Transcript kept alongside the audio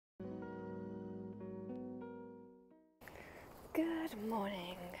Good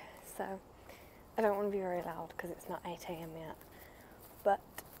morning. So, I don't want to be very loud because it's not 8 AM yet, but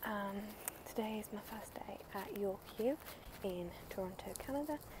today is my first day at YorkU in Toronto,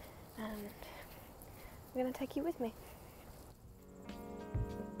 Canada, and I'm going to take you with me.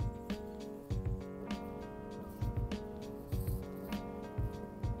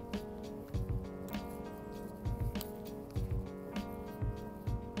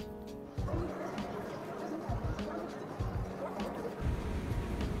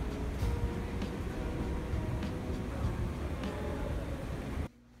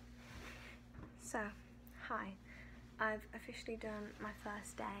 So, hi, I've officially done my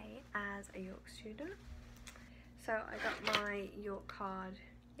first day as a York student. So I got my York card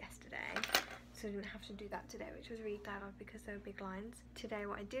yesterday, so I didn't have to do that today, which I was really glad of because there were big lines. Today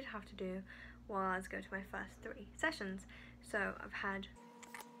what I did have to do was go to my first 3 sessions. So I've had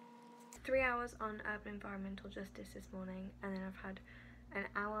 3 hours on urban environmental justice this morning, and then I've had an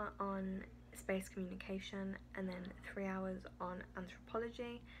hour on space communication, and then 3 hours on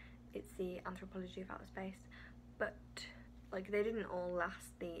anthropology. It's the anthropology of outer space, but like they didn't all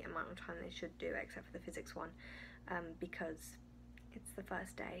last the amount of time they should do except for the physics one, because it's the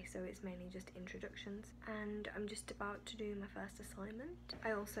first day, so it's mainly just introductions, and I'm just about to do my first assignment.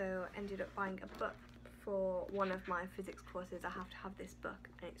 I also ended up buying a book for one of my physics courses. I have to have this book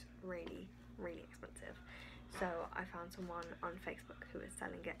and it's really expensive, so I found someone on Facebook who was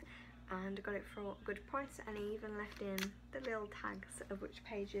selling it and got it for a good price, and he even left in the little tags of which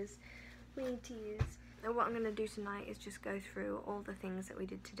pages we need to use. And what I'm going to do tonight is just go through all the things that we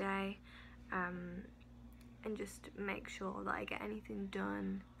did today, and just make sure that I get anything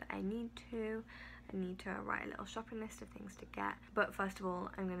done that I need to. I need to write a little shopping list of things to get, but first of all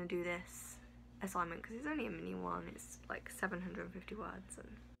I'm going to do this assignment because it's only a mini one. It's like 750 words, and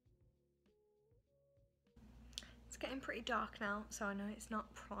it's getting pretty dark now, so I know it's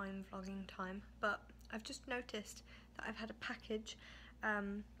not prime vlogging time, but I've just noticed that I've had a package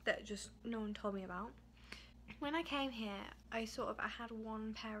that just no one told me about. When I came here, I had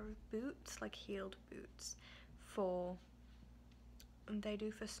one pair of boots, like heeled boots, and they do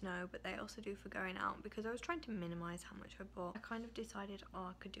for snow, but they also do for going out, because I was trying to minimise how much I bought. I kind of decided,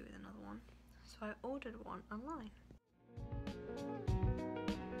 I could do with another one, so I ordered one online.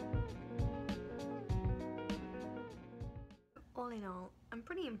 All in all, I'm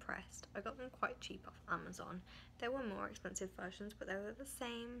pretty impressed. I got them quite cheap off Amazon. There were more expensive versions, but they were the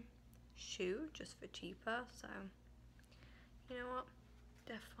same shoe, just for cheaper, so you know what,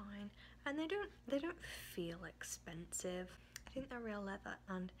 they're fine. And they don't feel expensive. I think they're real leather,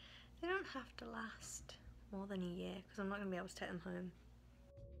 and they don't have to last more than a year because I'm not going to be able to take them home.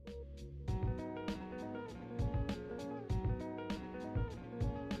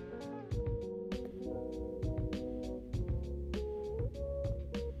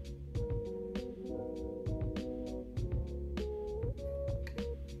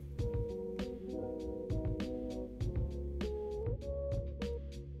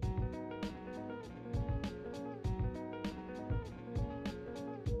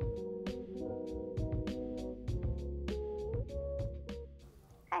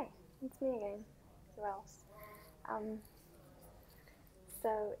 Hey, it's me again. Who else?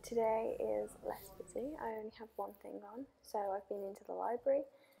 So today is less busy. I only have one thing on. So I've been into the library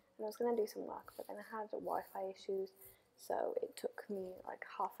and I was going to do some work, but then I had Wi-Fi issues, so it took me like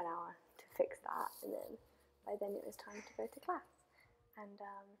half an hour to fix that, and then by then it was time to go to class. And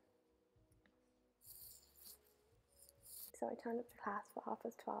so I turned up to class for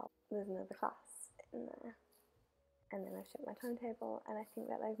 12:30. There's another class in there. And then I've checked my timetable, and I think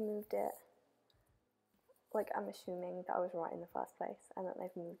that they've moved it, like I'm assuming that I was right in the first place, and that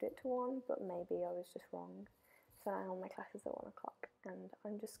they've moved it to 1, but maybe I was just wrong. So now my class is at 1 o'clock, and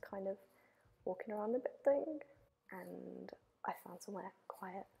I'm just kind of walking around the building, and I found somewhere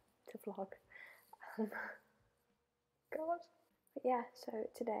quiet to vlog. God. But yeah, so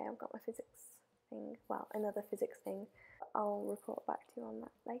today I've got my physics thing, well, another physics thing. I'll report back to you on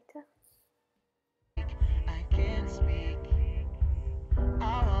that later. Speak.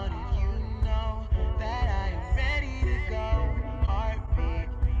 I wanted you to know that I am ready to go. Heartbeat,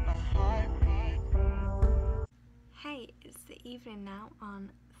 my heartbeat. Hey, it's the evening now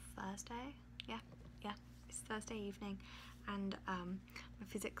on Thursday. Yeah, it's Thursday evening, and my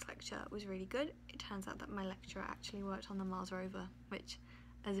physics lecture was really good. It turns out that my lecturer actually worked on the Mars rover, which,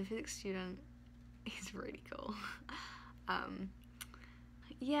 as a physics student, is really cool.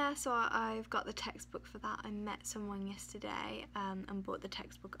 Yeah, so I've got the textbook for that. I met someone yesterday and bought the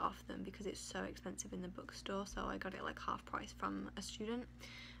textbook off them because it's so expensive in the bookstore, so I got it like half price from a student,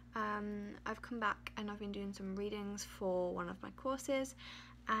 I've come back and I've been doing some readings for one of my courses,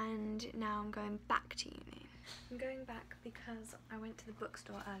 and now I'm going back to uni. I'm going back because I went to the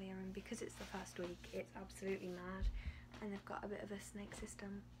bookstore earlier, and because it's the first week, it's absolutely mad, and they've got a bit of a snake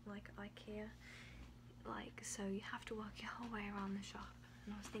system like IKEA, so you have to work your whole way around the shop,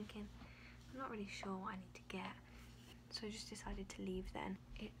 and I was thinking, I'm not really sure what I need to get, so I just decided to leave then.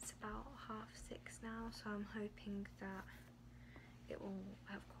 It's about 6:30 now, so I'm hoping that it will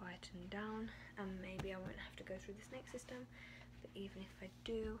have quietened down and maybe I won't have to go through the snake system, but even if I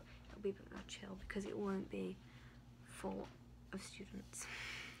do, it'll be a bit more chill because it won't be full of students.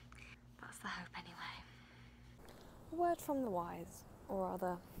 That's the hope anyway. A word from the wise, or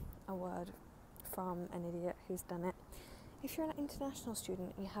rather a word from an idiot who's done it. If you're an international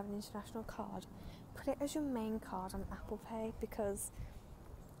student and you have an international card, put it as your main card on Apple Pay, because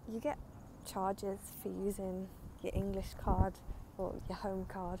you get charges for using your English card or your home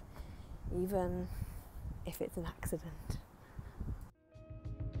card, even if it's an accident.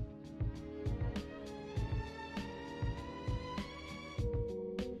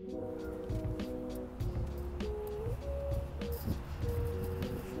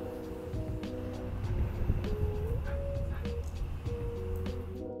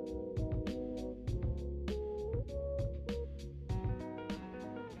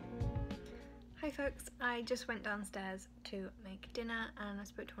 Hi folks, I just went downstairs to make dinner and I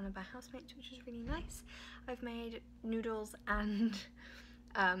spoke to one of my housemates, which was really nice. I've made noodles and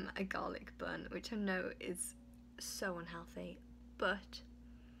a garlic bun, which I know is so unhealthy, but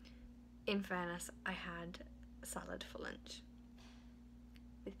in fairness I had salad for lunch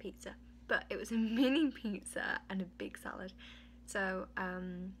with pizza, but it was a mini pizza and a big salad, so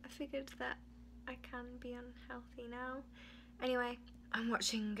I figured that I can be unhealthy now. Anyway, I'm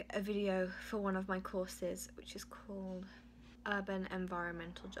watching a video for one of my courses, which is called Urban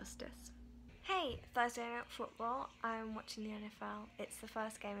Environmental Justice. Hey, Thursday night football. I'm watching the NFL. It's the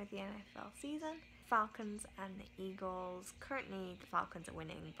first game of the NFL season. Falcons and the Eagles. Currently, the Falcons are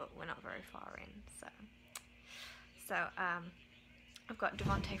winning, but we're not very far in. So I've got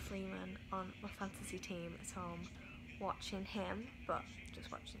Devontae Freeman on my fantasy team at home, watching him, but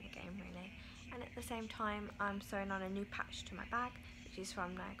just watching the game really. And at the same time, I'm sewing on a new patch to my bag, which is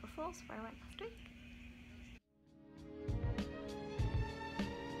from Niagara Falls, where I went last week.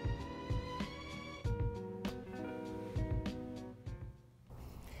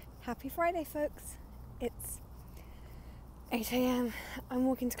 Happy Friday, folks. It's 8 AM. I'm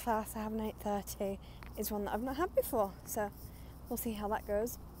walking to class. I have an 8:30. It's one that I've not had before, so we'll see how that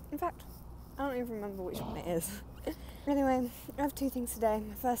goes. In fact, I don't even remember which one it is. Anyway, I have 2 things today.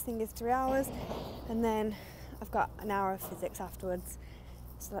 My first thing is 3 hours, and then I've got an hour of physics afterwards,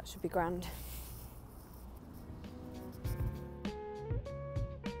 so that should be grand.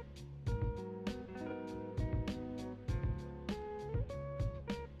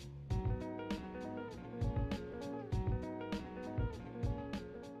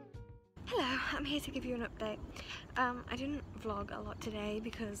 Hello, I'm here to give you an update. I didn't vlog a lot today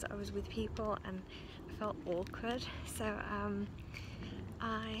because I was with people and I felt awkward, so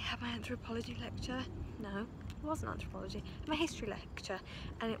I had my anthropology lecture. No, it wasn't anthropology, my history lecture,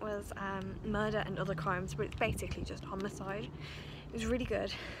 and it was murder and other crimes, but it's basically just homicide. It was really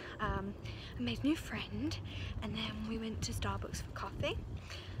good. I made a new friend, and then we went to Starbucks for coffee.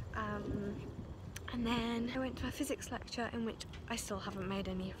 And then I went to my physics lecture, in which I still haven't made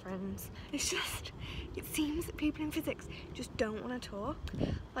any friends. It's just, it seems that people in physics just don't want to talk.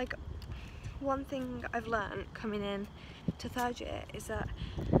 Like, one thing I've learned coming in to 3rd year is that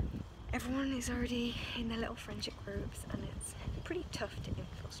everyone is already in their little friendship groups, and it's pretty tough to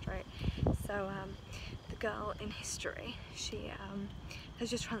infiltrate. So the girl in history, she has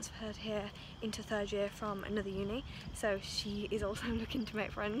just transferred here into 3rd year from another uni, so she is also looking to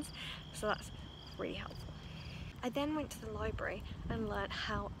make friends, so that's really helpful. I then went to the library and learned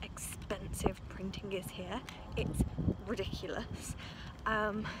how expensive printing is here. It's ridiculous.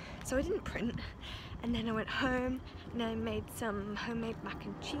 So I didn't print, and then I went home and I made some homemade mac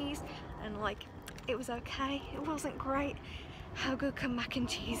and cheese, and like, it was okay. It wasn't great. How good can mac and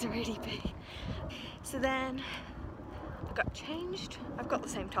cheese really be? So then I got changed. I've got the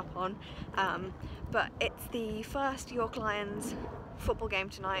same top on, but it's the first York Lions football game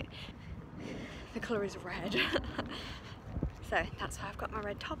tonight. The colour is red. So that's why I've got my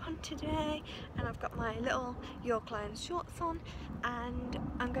red top on today, and I've got my little York Lions shorts on, and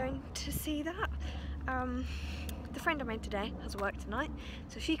I'm going to see that. The friend I made today has work tonight,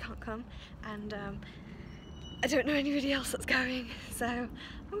 so she can't come, and I don't know anybody else that's going, so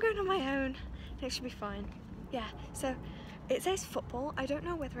I'm going on my own, and it should be fine. Yeah, so It says football. I don't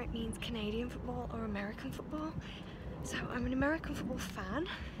know whether it means Canadian football or American football. So I'm an American football fan,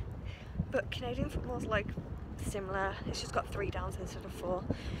 but Canadian football is like similar. It's just got 3 downs instead of 4.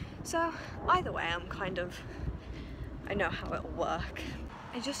 So either way, I know how it'll work.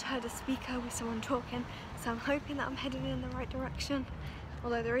 I just heard a speaker with someone talking, so I'm hoping that I'm heading in the right direction.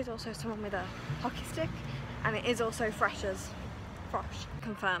 Although there is also someone with a hockey stick, and it is also Frosh.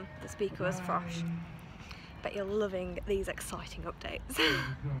 Confirm, the speaker was Frosh. Bet you're loving these exciting updates.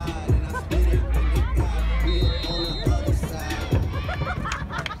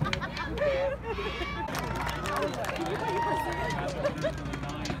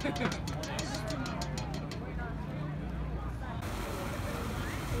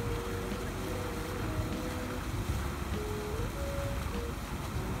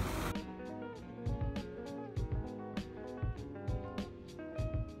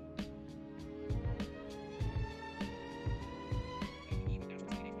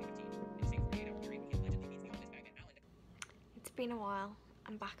 It's been a while.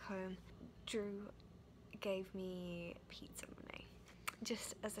 I'm back home. Drew gave me pizza money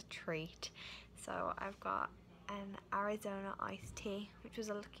just as a treat. So I've got an Arizona iced tea, which was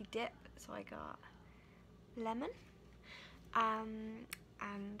a lucky dip. So I got lemon,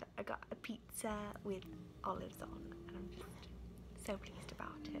 and I got a pizza with olives on, and I'm just so pleased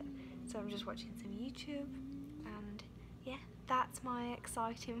about it. So I'm just watching some YouTube, and yeah, that's my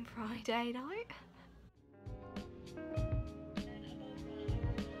exciting Friday night.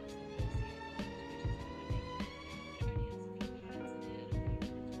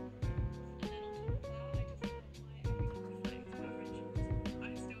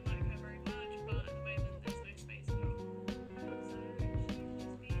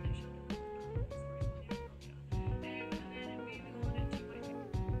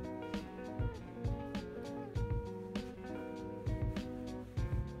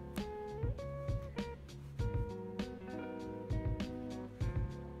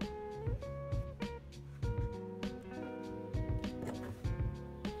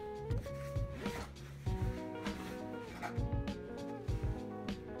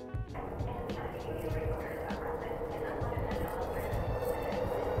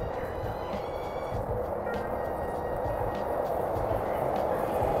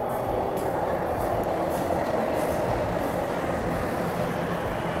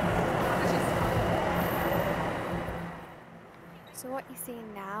 So what you're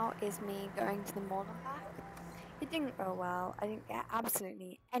seeing now is me going to the mall and back. It didn't go well. I didn't get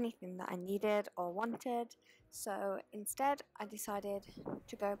absolutely anything that I needed or wanted. So instead I decided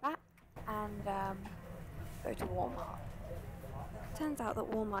to go back and go to Walmart. Turns out that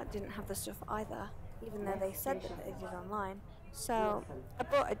Walmart didn't have the stuff either, even though they said that they did online. So I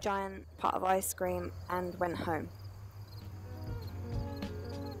bought a giant pot of ice cream and went home.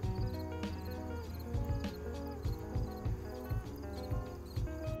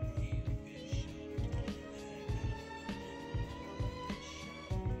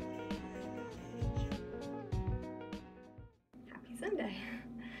 Sunday.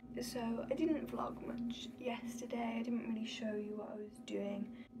 So I didn't vlog much yesterday. I didn't really show you what I was doing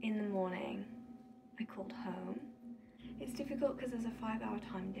in the morning. I called home. It's difficult because there's a 5-hour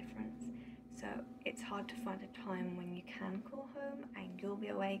time difference, so it's hard to find a time when you can call home and you'll be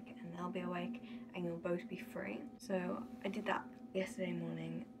awake and they'll be awake and you'll both be free. So I did that yesterday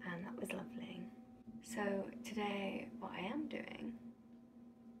morning and that was lovely. So today what I am doing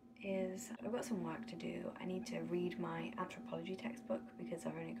is I've got some work to do. I need to read my anthropology textbook because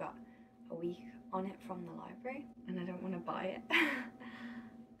I've only got a week on it from the library and I don't want to buy it.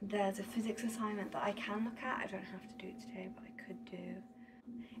 There's a physics assignment that I can look at. I don't have to do it today, but I could do.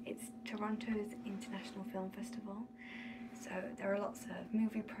 It's Toronto's International Film Festival, so there are lots of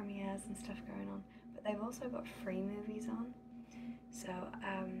movie premieres and stuff going on, but they've also got free movies on. So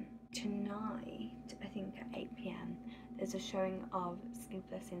tonight, I think at 8 PM, there's a showing of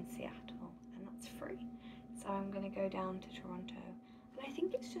Sleepless in Seattle, and that's free. So I'm going to go down to Toronto, and I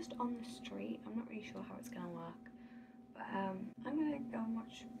think it's just on the street. I'm not really sure how it's going to work, but I'm going to go and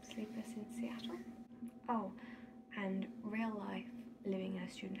watch Sleepless in Seattle. Oh, and real life living in a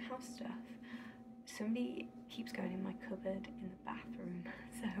student house stuff. Somebody keeps going in my cupboard in the bathroom,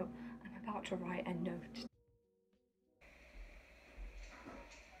 so I'm about to write a note.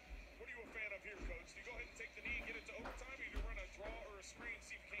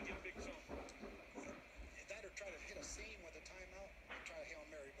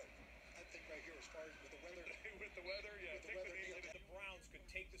 The Browns could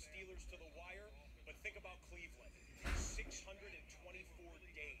take the Steelers to the wire, but think about Cleveland. 624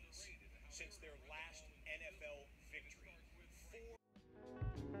 days since their last NFL victory.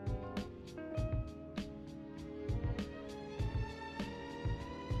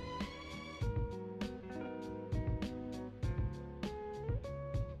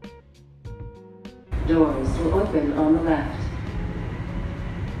 Doors will open on the left.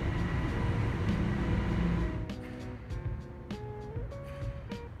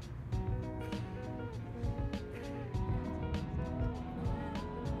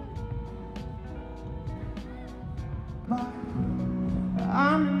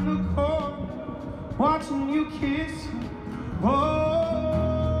 I'm in the cold, watching you kiss. Oh,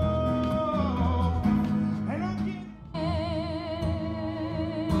 and I'm getting.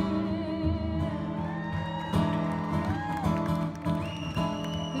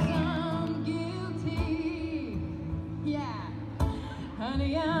 I'm guilty, yeah,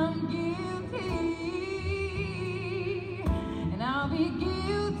 honey, I'm guilty, and I'll be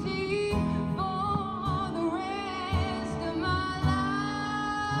guilty for the rest of my life.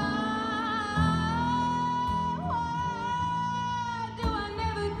 Why do I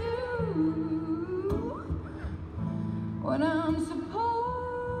never do what I'm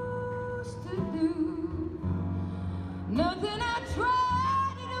supposed to do? Nothing